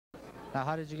Now,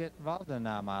 how did you get involved in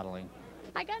modeling?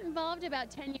 I got involved about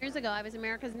 10 years ago. I was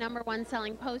America's #1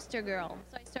 selling poster girl.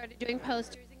 So I started doing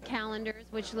posters and calendars,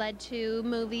 which led to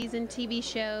movies and TV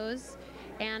shows.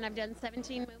 And I've done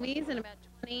 17 movies and about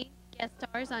 20 guest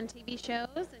stars on TV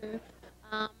shows. And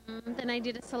then I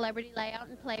did a celebrity layout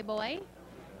in Playboy.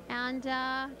 And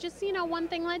just, one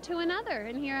thing led to another.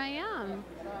 And here I am.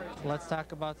 Let's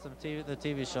talk about the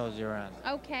TV shows you're in.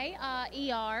 Okay,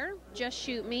 ER, Just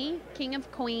Shoot Me, King of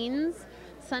Queens,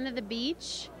 Son of the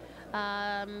Beach,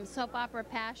 soap opera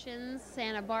Passions,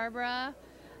 Santa Barbara,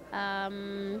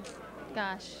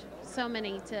 gosh, so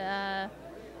many to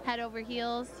Head Over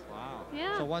Heels. Wow.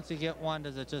 Yeah. So once you get one,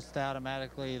 does it just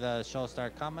automatically the show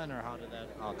start coming, or how did that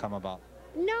all come about?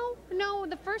 No,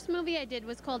 the first movie I did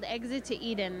was called Exit to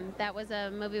Eden. That was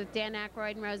a movie with Dan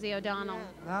Aykroyd and Rosie O'Donnell.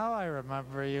 Now I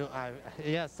remember you.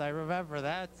 Yes, I remember.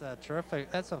 That's a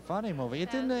terrific. That's a funny movie. I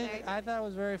thought it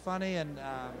was very funny. And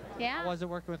yeah. How was it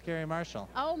working with Gary Marshall?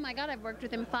 Oh my God, I've worked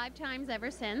with him 5 times ever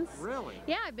since. Really?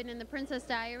 Yeah, I've been in The Princess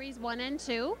Diaries 1 and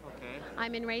 2. Okay.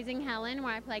 I'm in Raising Helen,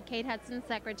 where I played Kate Hudson's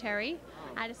secretary.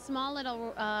 I had a small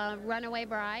little runaway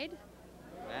bride.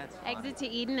 That's funny. Exit to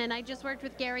Eden, and I just worked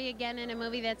with Gary again in a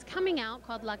movie that's coming out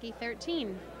called Lucky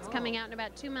 13. It's coming out in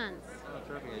about 2 months. Oh,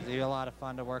 terrific. Is he a lot of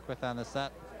fun to work with on the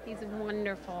set? He's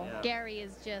wonderful. Yeah. Gary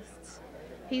is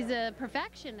he's a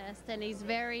perfectionist, and he's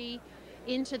very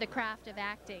into the craft of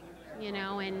acting,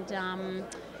 and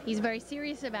he's very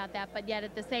serious about that, but yet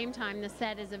at the same time, the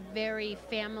set is a very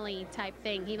family type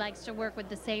thing. He likes to work with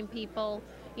the same people,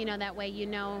 that way you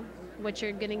know what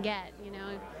you're going to get,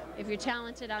 If you're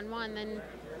talented on one, then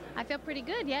I feel pretty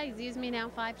good. Yeah, he's used me now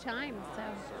 5 times. So,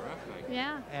 terrific.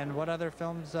 Yeah. And what other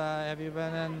films have you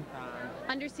been in?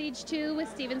 Under Siege 2 with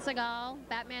Steven Seagal,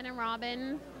 Batman and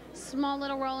Robin, small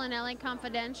little role in LA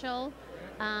Confidential.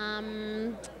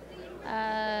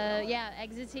 Yeah,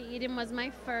 Exit to Eden was my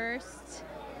first.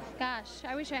 Gosh,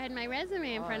 I wish I had my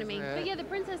resume in front of me. But yeah, The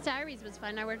Princess Diaries was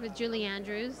fun. I worked with Julie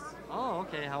Andrews. Oh,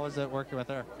 okay. How was it working with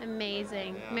her?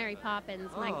 Amazing. Yeah. Mary Poppins,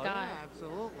 my God. Yeah,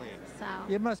 absolutely. So.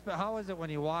 It must be, how is it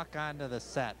when you walk onto the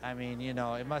set? I mean,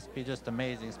 it must be just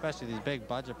amazing, especially these big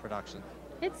budget productions.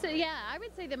 Yeah, I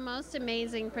would say the most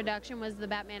amazing production was the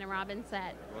Batman and Robin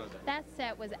set. Was it? That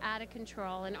set was out of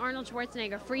control, and Arnold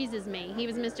Schwarzenegger freezes me. He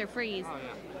was Mr. Freeze. Oh,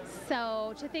 yeah.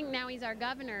 So to think now he's our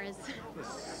governor is,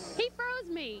 he froze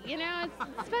me.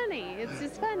 It's funny. It's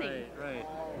just funny. Right.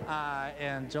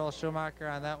 And Joel Schumacher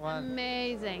on that one?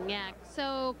 Amazing, yeah.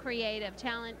 So creative.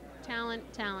 Talent.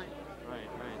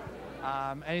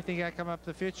 Right. Anything got come up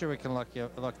in the future we can look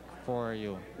for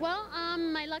you? Well,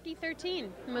 my Lucky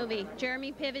 13 movie.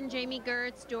 Jeremy Piven, Jamie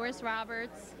Gertz, Doris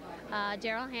Roberts,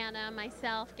 Daryl Hannah,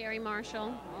 myself, Gary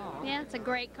Marshall. Oh, okay. Yeah, it's a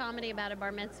great comedy about a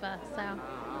bar mitzvah. So.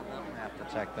 I'll definitely have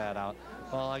to check that out.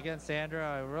 Well, again, Sandra,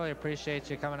 I really appreciate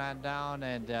you coming on down,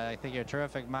 and I think you're a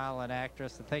terrific model and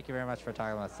actress. And thank you very much for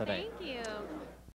talking with us today. Thank you.